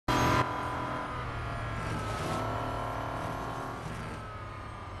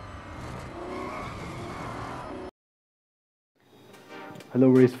Hello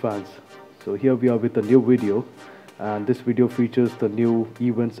race fans. So here we are with a new video, and this video features the new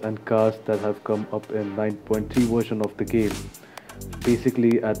events and cars that have come up in 9.3 version of the game.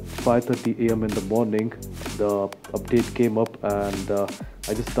 Basically at 5:30 a.m. in the morning the update came up, and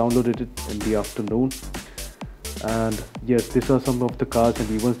I just downloaded it in the afternoon. And yes, these are some of the cars and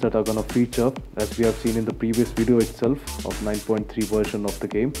events that are gonna feature as we have seen in the previous video itself of 9.3 version of the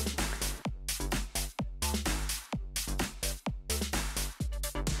game.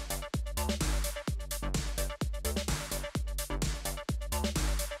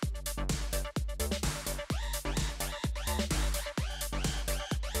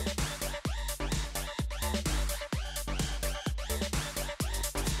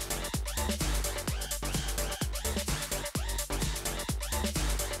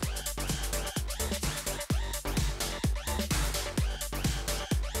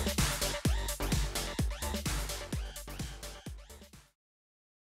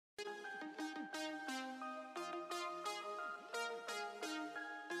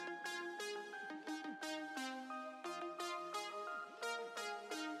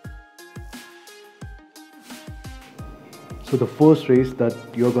 So the first race that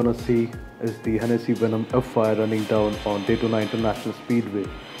you're gonna see is the Hennessy Venom F5 running down on Daytona International Speedway.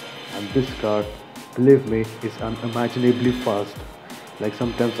 And this car, believe me, is unimaginably fast. Like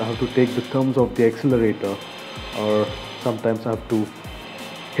sometimes I have to take the thumbs off the accelerator, or sometimes I have to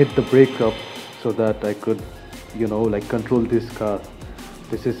hit the brake up so that I could, like control this car.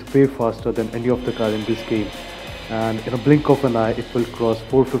 This is way faster than any of the car in this game. And in a blink of an eye, it will cross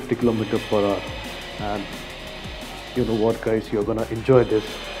 450 km/h. And you know what guys, you're gonna enjoy this,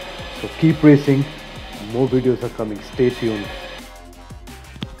 so keep racing. More videos are coming, stay tuned.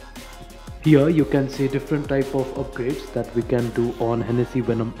 Here you can see different type of upgrades that we can do on Hennessy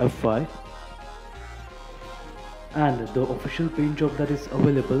Venom F5, and the official paint job that is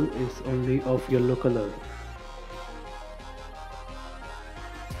available is only of yellow color.